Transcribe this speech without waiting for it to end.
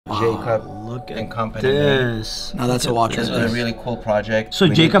Jacob look at and company. this. Now that's a watch. This was a really cool project. So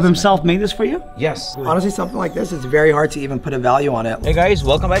Jacob himself made this for you? Yes. Honestly, something like this, it's very hard to even put a value on it. Hey guys,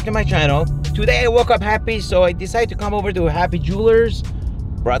 welcome back to my channel. Today I woke up happy, so I decided to come over to Happy Jewelers.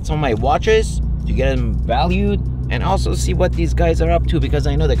 Brought some of my watches to get them valued and also see what these guys are up to, because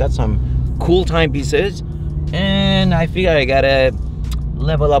I know they got some cool timepieces and I figure I gotta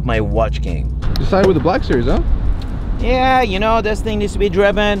level up my watch game. Decided with the Black Series, huh? Yeah, you know, this thing needs to be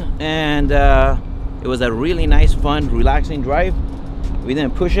driven, and it was a really nice, fun, relaxing drive. We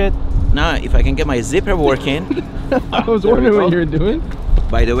didn't push it. Now, if I can get my zipper working. I was wondering what you were doing.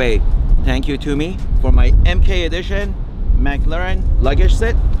 By the way, thank you to me for my MK edition McLaren luggage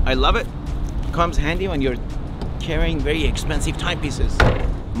set. I love it. Comes handy when you're carrying very expensive timepieces.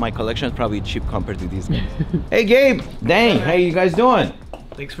 My collection is probably cheap compared to these guys. Hey Gabe, dang, how you guys doing?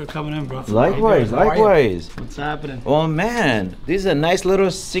 Thanks for coming in, bro. Likewise, likewise. What's happening? Oh man, this is a nice little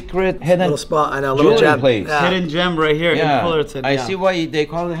secret hidden Little spot, I know, little jewelry gem. place. Yeah. Hidden gem right here in Fullerton. I see why they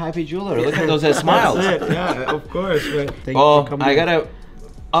call it Happy Jeweler. Look at those smiles. That's it. Yeah, of course. Right. Thank you Oh, for coming I in. gotta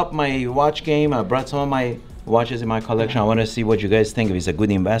up my watch game. I brought some of my watches in my collection. I want to see what you guys think. If it's a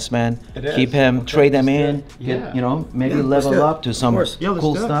good investment, It is. keep him, Okay, trade them let's do in, it. get, Yeah. you know, maybe Yeah, let's do level it. up to some course. Yeah, let's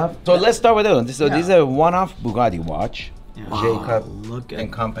cool do it. stuff. So let's start with this. So this is a one-off Bugatti watch. Yeah. Jacob Look at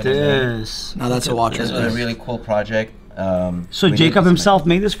and company. this. Now that's a watch. This was a really cool project. So we Jacob did- himself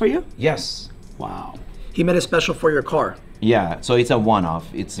made this for you? Yes. Wow. He made it special for your car. Yeah. So it's a one-off.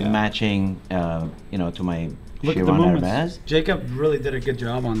 It's matching, you know, to my Look at the Chiron movements. Hermes. Jacob really did a good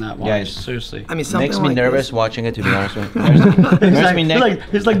job on that watch. Yeah, it's- Seriously. I mean, something Makes me like nervous this. watching it, to be honest with you. Makes me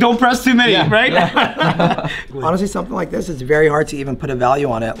He's like, don't press too many, right? Honestly, something like this, it's very hard to even put a value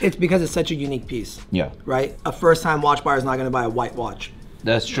on it. It's because it's such a unique piece, Yeah, right? A first-time watch buyer is not going to buy a white watch.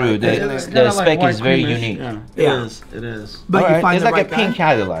 that's true. It's The kinda like spec white is very creamish. unique. Yeah, Yeah. it is. It is. But All you right, find it's the like right a pink guy.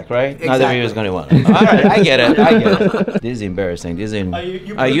 Cadillac, right? Not Exactly. everyone's gonna want it. All right, I get it. I get it. This is embarrassing. This is in.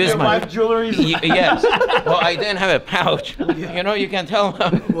 You I put use your my wife jewelry. yes. Well, I didn't have a pouch. You know, you can tell.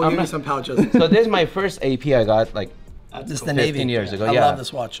 We'll I'm give you not- some pouches. So this is my first AP I got like This is the 15 Navy. years ago. I Yeah. love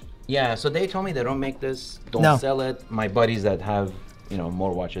this watch. Yeah. So they told me they don't make this. Don't No. sell it. My buddies that have, you know,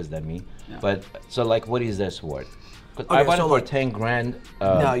 more watches than me. Yeah. But so like, what is this worth? 'Cause Okay, I bought so it for like- 10 grand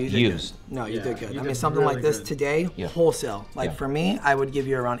No, you did used. good. No, you Yeah, did good. you I mean, did something like really this good. today, Yeah. wholesale. Like Yeah. for me, I would give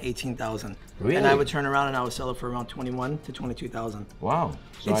you around 18,000. And I Really? would turn around and I would sell it for around 21 to 22,000. Wow.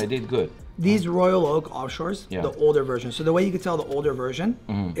 So I did good. These Royal Oak offshores, Yeah. the older version. So the way you can tell the older version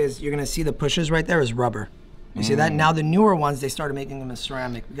is you're gonna see the pushes right there is rubber. You see that? Now the newer ones, they started making them as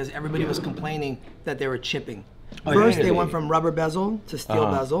ceramic because everybody was complaining that they were chipping. First, they really? went from rubber bezel to steel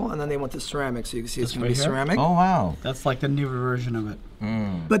bezel, and then they went to ceramic. So you can see it's gonna be right here? ceramic. Oh wow. That's like the newer version of it.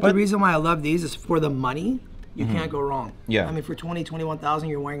 But the reason why I love these is for the money. You can't go wrong. Yeah. I mean, for 20, 21,000,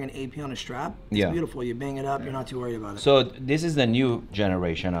 you're wearing an AP on a strap. It's Yeah. beautiful. You bang it up. You're not too worried about it. So this is the new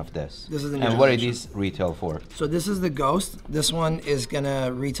generation of this. This is the new And what are generation. these retail for? So this is the Ghost. This one is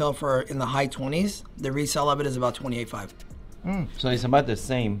gonna retail for in the high 20s. The resale of it is about 28.5. So it's about the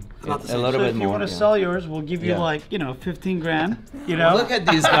same. About the A same. little So bit if you more. want to yeah. sell yours, we'll give you Yeah. like, 15 grand, you know? Look at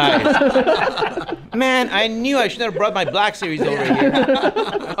these guys. Man, I knew I should have brought my Black Series over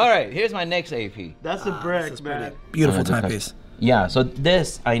here. All right, here's my next AP. That's a brick, man. Beautiful Oh, that's timepiece. Yeah, so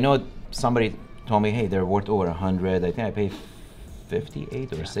this, I know somebody told me, hey, they're worth over 100. I think I paid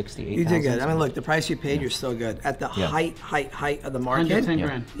 58 or 68. You did good. I mean, look, the price you paid, you're still good. At the Yeah. height of the market. 110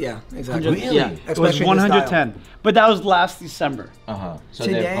 grand. Yeah, exactly. Really? Yeah, it was Especially this 110. But that was last December. Uh-huh. So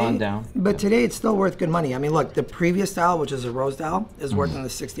they've gone down. But today it's still worth good money. I mean, look, the previous dial, which is a rose dial, is Mm-hmm. worth in the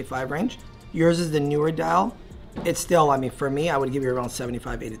 65 range. Yours is the newer dial. It's still, I mean, for me, I would give you around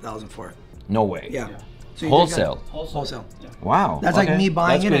 75, 80,000 for it. No way. Yeah. So you did good. Wholesale. Wholesale. Wow. That's like okay. me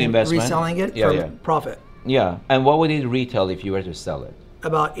buying That's it good and investment. reselling it Yeah, for yeah. profit. Yeah. And what would it retail if you were to sell it?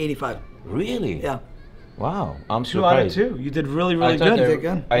 About 85. Really? Yeah. Wow. I'm 2 out of surprised. 2. You did really, I really thought good. they're- did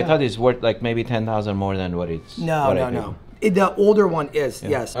good. I thought it's worth like maybe 10,000 more than what it's. No, what I no, paid. no. The older one is,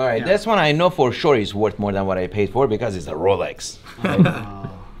 yes. All right, this one I know for sure is worth more than what I paid for because it's a Rolex.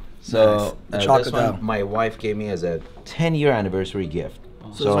 So The this chocolate one dial. my wife gave me as a 10-year anniversary gift.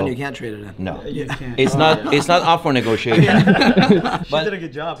 So this one you can't trade it in. No, You can't. it's not. It's not up for negotiation. She But- did a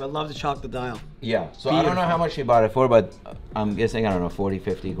good job. I love the chocolate dial. Yeah. So I don't know how much she bought it for, but I'm guessing I don't know 40,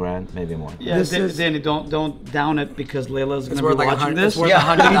 50 grand, maybe more. Yeah, This is- Danny, don't down it because Layla's gonna be worth like watching 100 this. it's worth Yeah.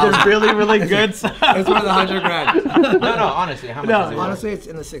 100,000. You did really, really good. It's worth 100 grand. No, honestly, how much No, is it worth? Honestly, it's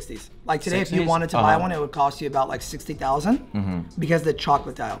in the 60s. Like today, if you 60s? wanted to buy one, it would cost you about like 60,000 because the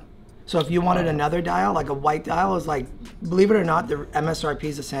chocolate dial. So if you wanted another dial, like a white dial, is like, believe it or not, the MSRP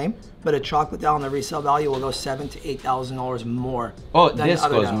is the same, but a chocolate dial on the resale value will go $7,000 to $8,000 more. Oh, than this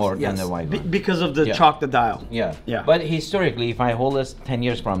other goes dials. more Yes. than the white one. Because of the Yeah. chocolate dial. Yeah. Yeah. But historically, if I hold this 10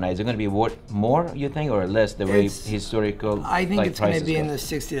 years from now, is it going to be worth more, you think, or less, the way It's- historical I think like, it's going to prices be in go? the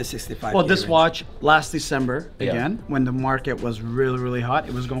 60 to 65. Well, this range. watch last December, Yeah. again, when the market was really, really hot,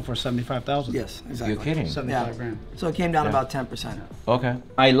 it was going for 75,000. Yes, exactly. You're kidding. 75 grand. So it came down Yeah. about 10%. Okay.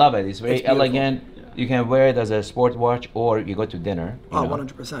 I love it. It's very It's beautiful. elegant. You can wear it as a sport watch, or you go to dinner. You Oh, know.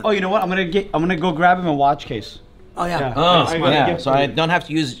 100%. Oh, you know what? I'm gonna go grab him a watch case. Oh, yeah. Yeah. Oh, I gotta yeah. give So for I you. don't have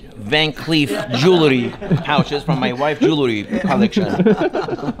to use Van Cleef jewelry pouches from my wife's jewelry collection.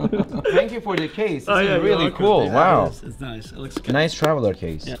 Thank you for the case. This is really cool. Wow. It's nice. It looks good. Nice traveler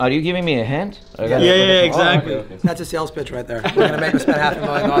case. Are you giving me a hint? I gotta Yeah, put yeah, it- exactly. Oh, okay. That's a sales pitch right there. We're going to make them spend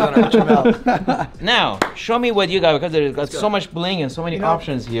 $500,000 on a Richard Mille. Now, show me what you got, because there's got so much bling and so many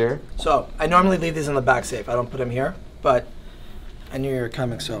options here. So I normally leave these in the back safe. I don't put them here, but I knew you were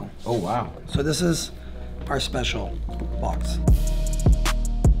coming, so. Oh, wow. So this is our special box.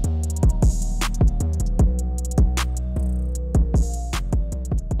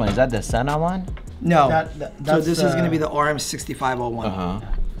 Is that the Senna one? No. So So this is going to be the RM6501. Uh-huh.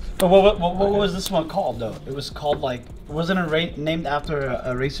 But what was this one called though? It was called like, wasn't it named after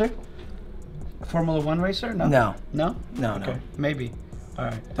a racer? Formula One racer? No. No. No? No, Okay. no. Maybe. All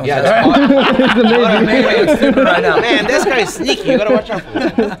right. Yeah, that's Stupid right now. man, this guy is sneaky. You gotta watch out for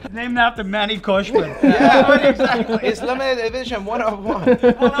him. Named after Manny Khoshbin. Yeah, exactly. It's limited edition 1 of 1.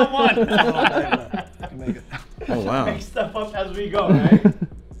 One-on-one. Oh, wow. Make stuff up as we go, right?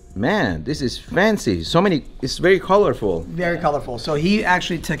 Man, this is fancy. So many, it's very colorful. Very colorful. So he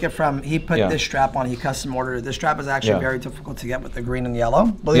actually took it from, he put Yeah. this strap on, he custom ordered it. This strap is actually Yeah. very difficult to get with the green and yellow.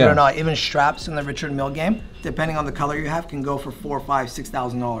 Believe it Yeah. or not, even straps in the Richard Mille game, depending on the color you have, can go for $4,000, $5,000,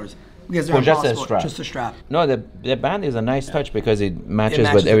 $6,000. Because they're For just a impossible. strap? Just a strap. No, the band is a nice touch because it matches,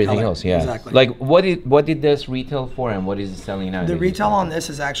 matches with the everything color. else. Yeah. Exactly. Like what did this retail for, and what is it selling now? The retail on this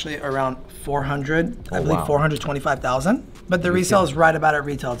is actually around 400, I Oh, believe wow. 425,000. But the resale is right about at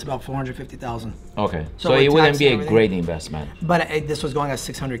retail. It's about 450,000. Okay. So So with it wouldn't tax be and a everything- great investment. But this was going at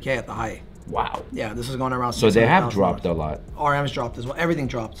 600K at the height. Wow. Yeah, this was going around. So they have $600,000. dropped a lot. RM's dropped as well. Everything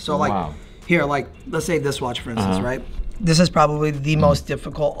dropped. So like Wow. here, like let's say this watch for instance, Uh-huh. right? This is probably the most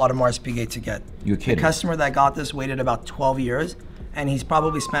difficult Audemars Piguet to get. You're The kidding. customer that got this waited about 12 years, and he's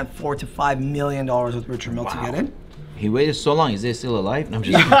probably spent $4 to $5 million with Richard Mille to get it. He waited so long. Is he still alive? No, I'm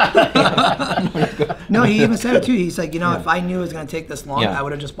just No, he even said it too. He's like, you know, if I knew it was going to take this long, Yeah. I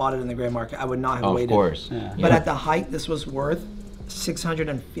would have just bought it in the gray market. I would not have Of waited. course. But at the height, this was worth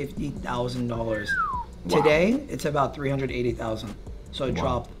 $650,000. Today, it's about $380,000. So it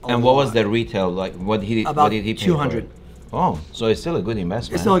dropped. And what was the retail like? What About did he pay 200. for it? Oh, so it's still a good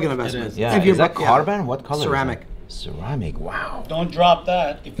investment. It's still a good investment. Yeah. If you Is that bu- yeah. carbon? What color? Ceramic. Is that? Ceramic. Wow. Don't drop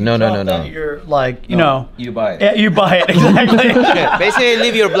that. If you No, no, drop no, that, no. You're like, you know. You buy it. Yeah, you buy it, exactly. Yeah, basically,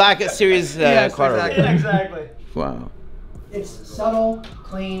 leave your Black Series car. exactly. Exactly. Wow. It's subtle,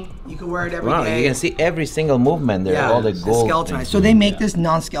 clean. You can wear it every day. Wow, you can see every single movement there. All the it's gold. skeletonized. So they make this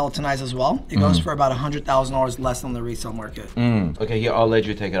non-skeletonized as well. It goes for about $100,000 less than the resale market. Okay, here, I'll let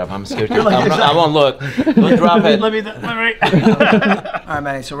you take it up. I'm scared to. I won't look. Don't drop it. Let me. Right. All right,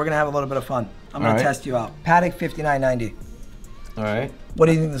 Manny. So we're gonna have a little bit of fun. I'm gonna All right. test you out. Paddock 5990. All right. What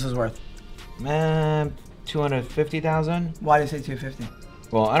do you think this is worth? Man, 250,000. Why do you say 250?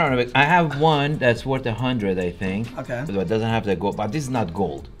 Well, I don't know. But I have one that's worth 100, I think. Okay. But it doesn't have the gold. But this is not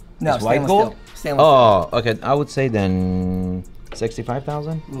gold. No, it's white stainless gold. steel. Stainless Oh, okay. I would say then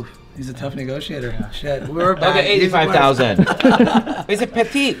 65,000. steel. Oof, he's a tough negotiator. Shit, we're back. Okay, These are 85,000. It's a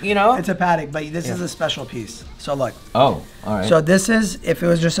petite, you know. It's a Paddock, but this is a special piece. So look. Oh, all right. So this is, if it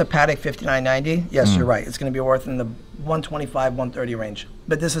was just a Paddock 5990, yes, you're right. It's going to be worth in the 125, 130 range.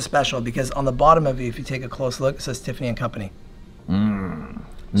 But this is special because on the bottom of it, if you take a close look, it says Tiffany and Company.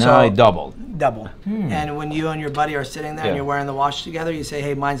 now I doubled. Double. And when you and your buddy are sitting there Yeah. and you're wearing the watch together, you say,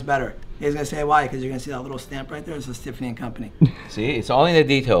 hey, mine's better. He's going to say, why? Because you're going to see that little stamp right there. It says Tiffany and Company. See, it's all in the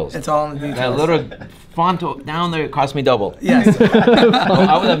details. It's all in the That details. little font down there cost me double. Yes.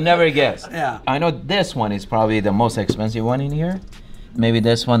 I would have never guessed. Yeah. I know this one is probably the most expensive one in here. Maybe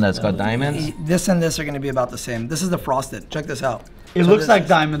this one that's got diamonds. This and this are going to be about the same. This is the frosted. Check this out. It So looks this like is-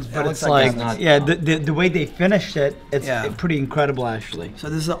 diamonds, it but looks it's like like, diamonds. yeah, the way they finished it, it's Yeah. pretty incredible actually. So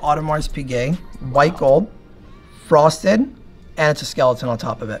this is the Audemars Piguet, white gold, frosted, and it's a skeleton on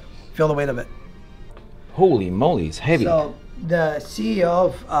top of it. Feel the weight of it. Holy moly, it's heavy. So The CEO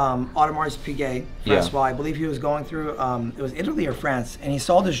of Audemars Piguet, Yeah. first of all, I believe he was going through, it was Italy or France, and he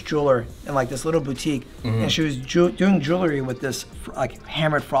saw this jeweler in like this little boutique, and she was doing jewelry with this like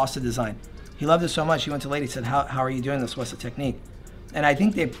hammered frosted design. He loved it so much, he went to the lady, said, how are you doing this? What's the technique? And I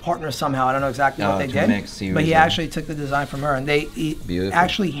think they partner somehow. I don't know exactly what they to did, mix series but he of- actually took the design from her, and they Beautiful.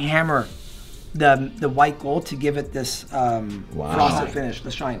 actually hammer the white gold to give it this frosted finish, the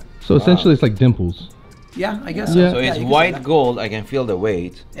shine. So essentially, it's like dimples. Yeah, I guess Yeah. So it's you can say white that. gold. I can feel the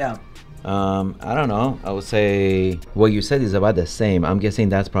weight. Yeah. I don't know. I would say what you said is about the same. I'm guessing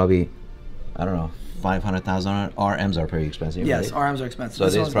that's probably, I don't know, 500,000. RMs are pretty expensive. Yes, right? RMs are expensive. So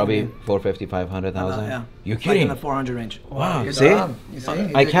this is one's gonna probably be 450, 500,000. yeah. You're Like kidding? in the 400 range. Wow. Good See? job. You see?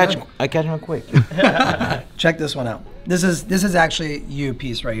 You I did catch good. them quick. Check this one out. This is actually you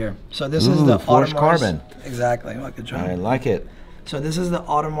piece right here. So this is the forged Audemars- carbon. Exactly. Well, good job. I like it. So this is the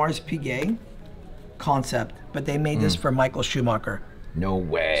Audemars Piguet concept, but they made this for Michael Schumacher. No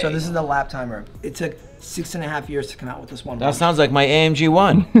way. So this is the lap timer. It took 6.5 years to come out with this one. That watch. sounds like my AMG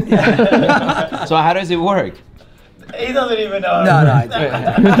one. So how does it work? He doesn't even know. No,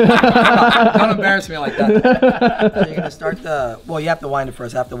 I don't embarrass me like that. So you're gonna start you have to wind it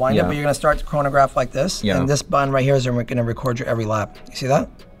first. I have to wind it, Yeah. but you're gonna start the chronograph like this, Yeah. and this button right here is gonna record your every lap. You see that?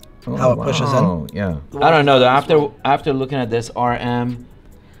 How it pushes in. Oh, yeah. The I don't know watch though. is After looking at this RM,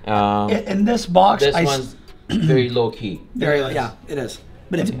 In this box, this one's very low key. Yeah, it is.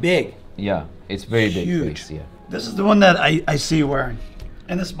 But it's big. Yeah, it's very big. Huge. Face, yeah. this is the one that I see you wearing.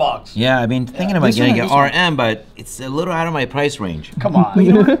 In this box. Yeah, I've been thinking about This getting one, an this one. RM, but it's a little out of my price range. Come on.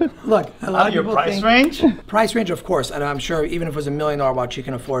 Look, a lot Out of your people price think, range? Price range, of course, and I'm sure even if it was $1 million watch, you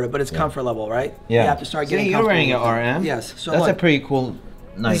can afford it. But it's comfort level, right? Yeah. You have to start See, getting. you're wearing an comfortable with it. RM. Yes. So that's look, a pretty cool,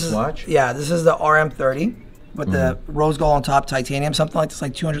 nice this is- watch. Yeah, this is the RM30 with the rose gold on top, titanium, something like this,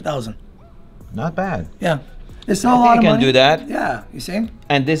 like 200,000. Not bad. Yeah. It's not I a lot think of I can money. do that. Yeah, you see?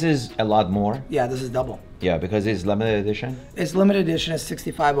 And this is a lot more. Yeah, this is double. Yeah, because it's limited edition. It's limited edition. It's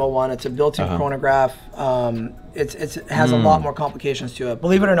 6501. It's a built-in Uh-huh. chronograph. It has a lot more complications to it.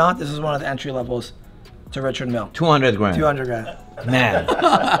 Believe it or not, this is one of the entry levels to Richard Mille. 200 grand. 200 grand. Man.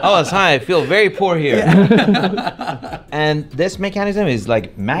 Oh, it's high. I feel very poor here. And this mechanism is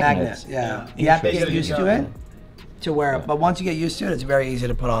like magnets. Magnets. Yeah. You have to get Interesting. used to it to wear it, but once you get used to it, it's very easy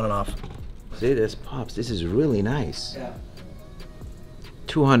to put on and off. See, this pops. This is really nice. Yeah.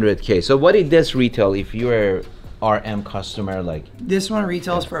 200K. So what did this retail if you're RM customer like? This one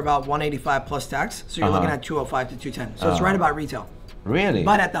retails for about 185 plus tax, so you're looking Uh-huh. at 205 to 210. So it's right about retail. Really?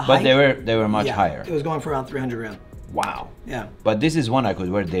 But at the But height- they were much Yeah, higher. It was going for around 300 grand. Wow. Yeah. But this is one I could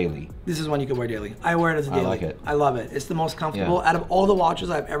wear daily. This is one you can wear daily. I wear it as a I daily. like it. I love it. It's the most comfortable. Yeah. Out of all the watches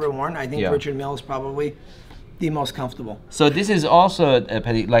I've ever worn, I think Yeah. Richard Mille is probably the most comfortable. So this is also a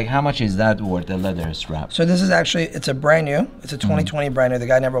petty, like how much is that worth, the leather strap? So this is actually, it's a brand new. It's a 2020 brand new. The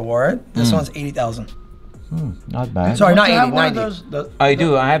guy never wore it. This one's 80,000. Not bad. Sorry, not Do you have 80, one of 90. those- the- I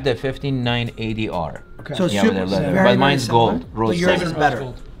do. I have the 15980R. Okay. So it's Yeah, super, with the leather. very, But very mine's similar, gold, rose but yours gold. is better.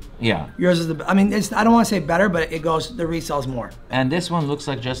 Gold. Yeah. Yours is the, I mean, it's, I don't want to say better, but it goes, the resell's more. And this one looks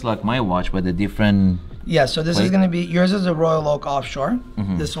like just like my watch, but a different. Yeah, so this is Wait. going to be, yours is a Royal Oak offshore.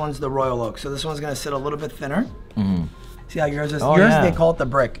 Mm-hmm. This one's the Royal Oak. So this one's going to sit a little bit thinner. See how yours is? Oh, yours, yeah. they call it the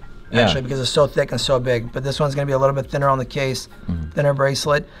brick, Yeah. actually, because it's so thick and so big. But this one's going to be a little bit thinner on the case, Mm-hmm. thinner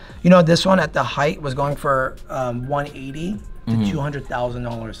bracelet. You know, this one at the height was going for 180 to Mm-hmm.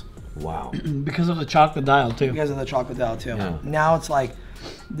 $200,000 Wow. Because of the chocolate dial, too. because of the chocolate dial, too. Yeah. Now it's like,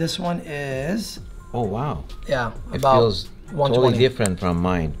 this one is, Oh wow. yeah, It about feels 120. totally different from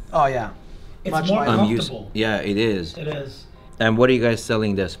mine. Oh, yeah. It's Much more lighter. I'm used. comfortable. Yeah, it is. It is. And what are you guys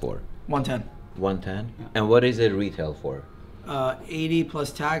selling this for? 110. 110. And what is it retail for? 80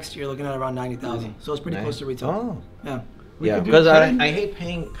 plus tax, you're looking at around 90,000. So it's pretty close to retail. Oh. Yeah. Yeah, could do because a I trade. hate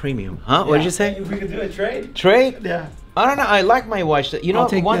paying premium. Huh? What did you say? If we could do a trade? Trade? Yeah. I don't know. I like my watch. You know, I'll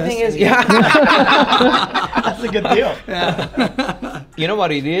take one this thing is, and- yeah. That's a good deal. You know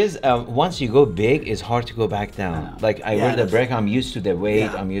what it is? Once you go big, it's hard to go back down. Like I Yeah, wear the that's- brick. I'm used to the weight.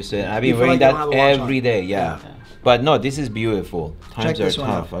 Yeah. I'm used to it. I've You been feel wearing like you that don't have a watch on. every day. Yeah. Yeah. But no, this is beautiful. Times are this one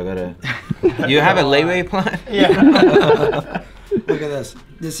tough. out. I gotta. You have a layaway plan? Look at this.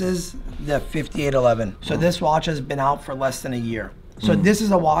 This is the 5811. So this watch has been out for less than a year. So this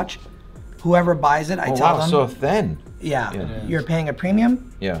is a watch. Whoever buys it, I Oh tell wow, them, so thin. yeah, Yeah. you're paying a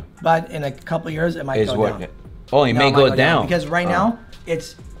premium, Yeah. but in a couple of years it might It's go worth down. it. Oh, it No, may might go down. because right now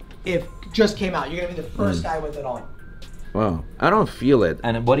it's if just came out. You're gonna be the first guy with it on. Wow, I don't feel it.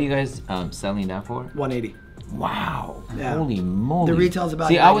 And what are you guys selling that for? 180. Wow. Yeah. Holy moly. The retail's about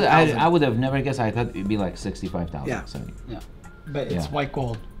See, I would 90,000. I would have never guessed. I thought it'd be like 65,000. Yeah. 70. Yeah. But it's Yeah. white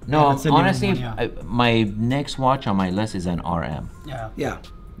gold. No, that's the new honestly, one, yeah. my next watch on my list is an RM. Yeah. Yeah,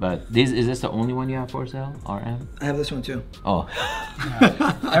 But is this the only one you have for sale? RM? I have this one too. Oh,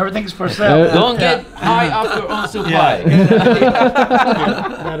 Everything's for sale. don't get high off your own supply.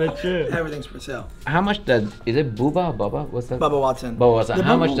 That is true. Everything's for sale. How much does is it Bubba? Bubba? What's that? Bubba Watson. Bubba Watson. The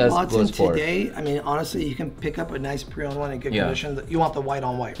How Bubba much does Watson goes for? today? I mean, honestly, you can pick up a nice pre-owned one in good Yeah. condition. You want the white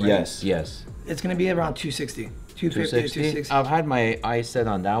on white, right? Yes, yes. It's gonna be around 260, 250 to 260. I've had my eyes set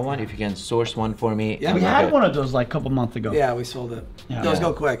on that one. If you can source one for me, Yeah, I'm We okay. had one of those like a couple months ago. Yeah, we sold it. Yeah. Those Yeah.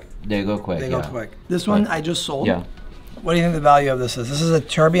 go quick. They go quick. They yeah. go quick. This one I just sold. Yeah. What do you think the value of this is? This is a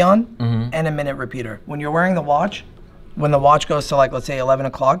tourbillon Mm-hmm. and a minute repeater. When you're wearing the watch, when the watch goes to like, let's say 11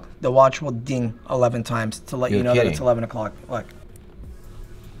 o'clock, the watch will ding 11 times to let you You're know that kidding. it's 11 o'clock. Look.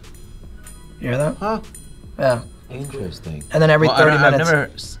 You hear that? Huh? Yeah. Interesting. And then every Well, 30 I've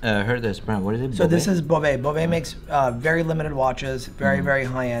minutes. never heard this brand. What is it? So this Bovet? is Bovet. Bovet makes very limited watches, very, very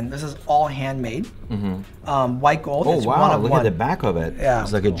high end. This is all handmade. White gold. Oh it's wow! one of Look one. at the back of it. Yeah.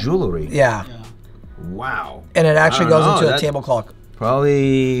 It's like a jewelry. Yeah. Wow. And it actually I goes don't know, into a that's- table clock.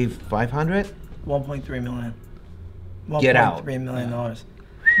 Probably 500. 1.3 million. Get out. $1.3 million.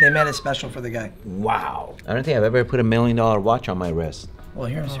 They made it special for the guy. Wow. I don't think I've ever put $1 million watch on my wrist. Well,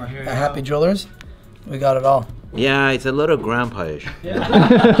 here's here you at go. Happy Jewelers. We got it all. Yeah, it's a little grandpa-ish.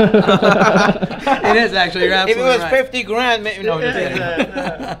 It is actually. You're If it absolutely was right. 50 grand, maybe no. Just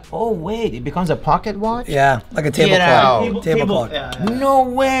kidding. Oh wait, it becomes a pocket watch? Yeah, like a table Get clock. out. Table clock. Yeah, yeah. No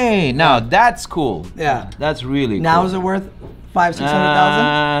way. Now that's cool. Yeah. That's really Now cool. is it worth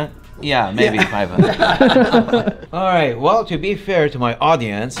 500,000-600,000? Yeah, maybe 500. All right. Well, to be fair to my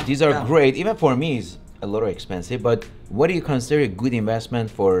audience, these are Yeah. great. Even for me, it's a little expensive. But what do you consider a good investment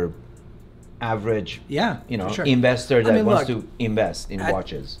for average, Yeah, for sure. investor that mean, wants look, to invest in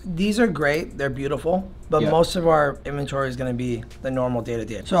watches? These are great. They're beautiful. But Yeah. most of our inventory is going to be the normal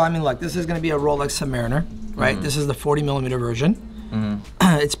day-to-day. So, I mean, look, this is going to be a Rolex Submariner, right? Mm-hmm. This is the 40 millimeter version.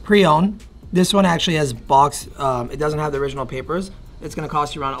 It's pre-owned. This one actually has box. It doesn't have the original papers. It's going to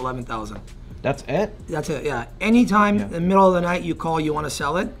cost you around 11,000. That's it. That's it, yeah. Anytime in the middle of the night you call, you want to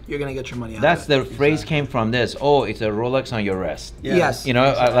sell it, you're going to get your money out That's of it. the phrase came from this. Oh, it's a Rolex on your wrist. Yes. You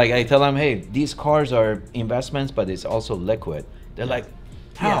know, I tell them, hey, these cars are investments, but it's also liquid. They're like,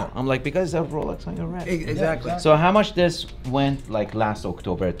 how? Yeah. I'm like, because of Rolex on your wrist. Exactly. So how much this went like last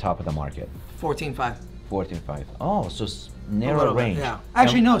October at top of the market? 14.5. 14.5. Oh, so A narrow little bit, range. yeah.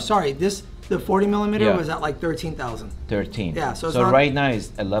 Actually, no, sorry. The 40 millimeter Yeah. was at like 13,000. 13. Yeah, so it's so not- right now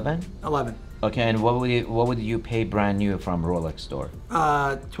is 11. 11. Okay, and what would you pay brand new from Rolex store?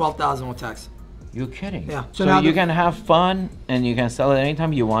 12,000 with tax. You're kidding. Yeah. So, So now you the- can have fun and you can sell it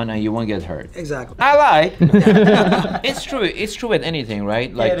anytime you want and you won't get hurt. Exactly. I like. It's true. It's true with anything,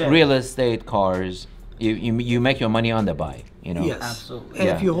 right? Like it is. real estate, cars. You make your money on the buy. You know. Yes. Absolutely. And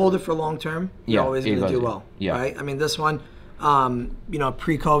Yeah. if you hold it for long term, Yeah, you're always it going to do goes- well. yeah. Right? I mean, this one,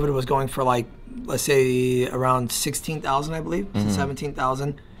 pre-COVID was going for like, let's say around 16,000, I believe, Mm-hmm.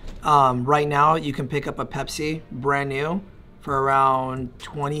 17,000. Right now, you can pick up a Pepsi brand new for around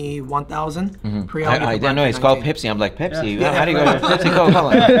 21,000. Pre-owned, you I can didn't buy know for it's called 19. Pepsi. I'm like Pepsi. Yeah. How do you go Pepsi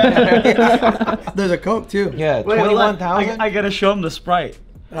Coca-Cola? There's a Coke too. Yeah, Wait, hold on. 21,000. I gotta show him the Sprite.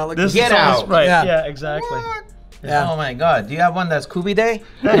 Look, This Get is on the out. Sprite. Yeah. Yeah, exactly. Yeah. Oh my God! Do you have one that's Kubi Day?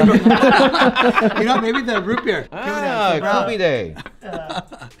 Maybe the root beer. Ah, Kubi Day.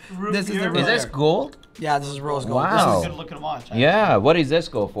 This is the beer. root Is this beer. gold? Yeah, this is rose gold. Wow. This This is- is a good looking watch. Yeah. What does this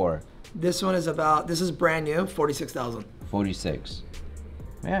go for? This one is this is brand new, 46,000. 46.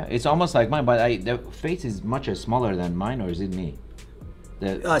 Yeah, it's almost like mine, but the face is much smaller than mine, or is it me?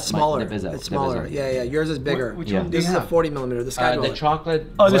 Smaller. The bezel, It's the smaller. bezel. Yeah. Yours is bigger. Which Yeah. one do you This is a have? 40 millimeter. The Sky The Dweller. chocolate.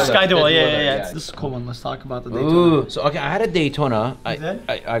 Oh, the leather, Sky Duel. the Yeah, leather, yeah, yeah. This is a cool one. Let's talk about the Daytona. Ooh, so okay, I had a Daytona. did?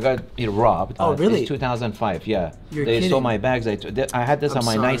 I got it robbed. Oh, really? It's 2005. Yeah. You're They stole kidding. my bags. I had this I'm on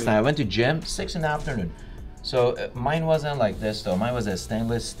my sorry. nightstand. I went to gym 6 in the afternoon. So mine wasn't like this though. Mine was a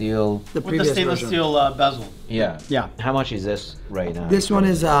stainless steel. The With previous the stainless version. steel bezel. Yeah. Yeah. How much is this right now? This one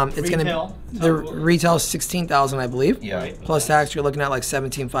is it's Retail? gonna the retail is 16,000, I believe. Yeah. Plus tax, you're looking at like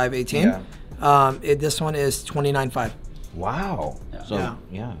 17,500, 18. Yeah. This one is 29,500. Wow. So Yeah.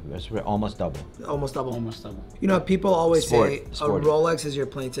 yeah, that's almost double. Almost double. Almost double. You know, people always say Sport. a Rolex is your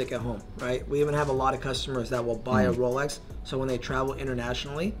plane ticket home, right? We even have a lot of customers that will buy a Rolex, so when they travel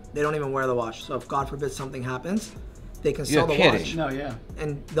internationally, they don't even wear the watch. So if God forbid something happens, they can sell You're the kidding. watch No, yeah.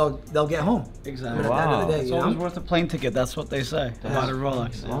 and they'll get home. Exactly. At the end of the Wow. day, It's you always know? worth a plane ticket. That's what they say about a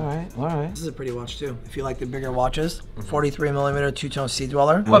Rolex. All right. All right. This is a pretty watch too. If you like the bigger watches, 43 millimeter two-tone Sea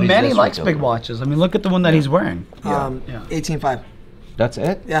Dweller. But is Manny this likes retail big for? watches. I mean, look at the one that he's wearing. Yeah. Yeah. 18,500. That's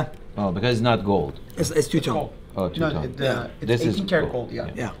it? Yeah, Oh, because it's not gold. it's two-tone. Oh, two No, tone. it's This is 18 karat gold. gold.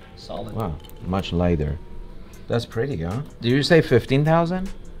 Yeah. Yeah. Solid. Wow, much lighter. That's pretty, huh? Did you say 15,000?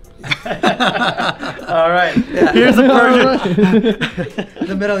 All right. Here's a Persian.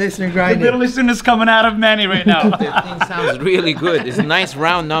 The Middle Eastern The grinding. Middle Eastern is coming out of Manny right now. 15 sounds really good. It's a nice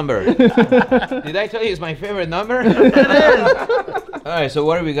round number. Did I tell you it's my favorite number? It is. All right, so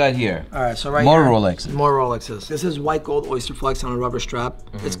what do we got here? All right, so right More here, Rolexes. More Rolexes. This is white gold oyster flex on a rubber strap.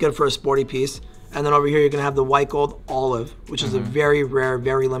 It's good for a sporty piece. And then over here, you're gonna have the white gold olive, which is a very rare,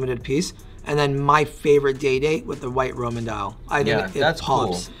 very limited piece. And then my favorite day date with the white Roman dial. I think it that's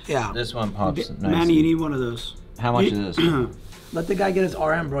pops. cool. Yeah. This one pops. Manny, you need one of those. How much is this? Let the guy get his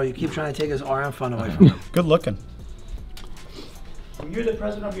RM, bro. You keep trying to take his RM fun away from him. Good looking. You're the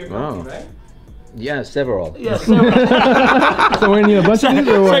president of your company, right? Yeah, several. Yes. So we need a bunch of these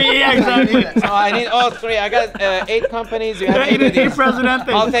or So what? yeah, exactly. Oh, I need all three. I got 8 companies. You have 8 of these.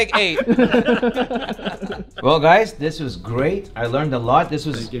 I'll take 8. Well, guys, this was great. I learned a lot. This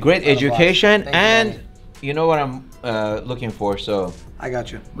was great education, and you know what I'm looking for. So I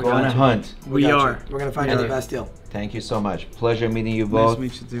got you. go on a hunt. We got are. you. We're gonna find you the best deal. Thank you so much. Pleasure meeting you both.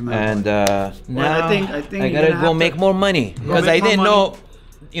 Nice to meet you too, man. And now I think I you're gotta gonna go have make to- more money because I make more didn't money. know.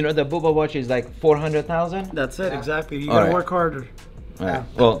 You know, the Booba watch is like 400,000. That's it, exactly. You All gotta right. work harder. All right.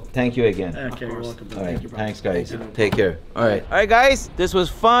 Well, thank you again. Okay, you're welcome. All right. Thanks, guys. Take care. All right. All right, guys. This was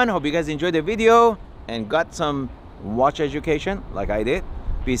fun. Hope you guys enjoyed the video and got some watch education like I did.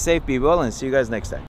 Be safe, be well, and see you guys next time.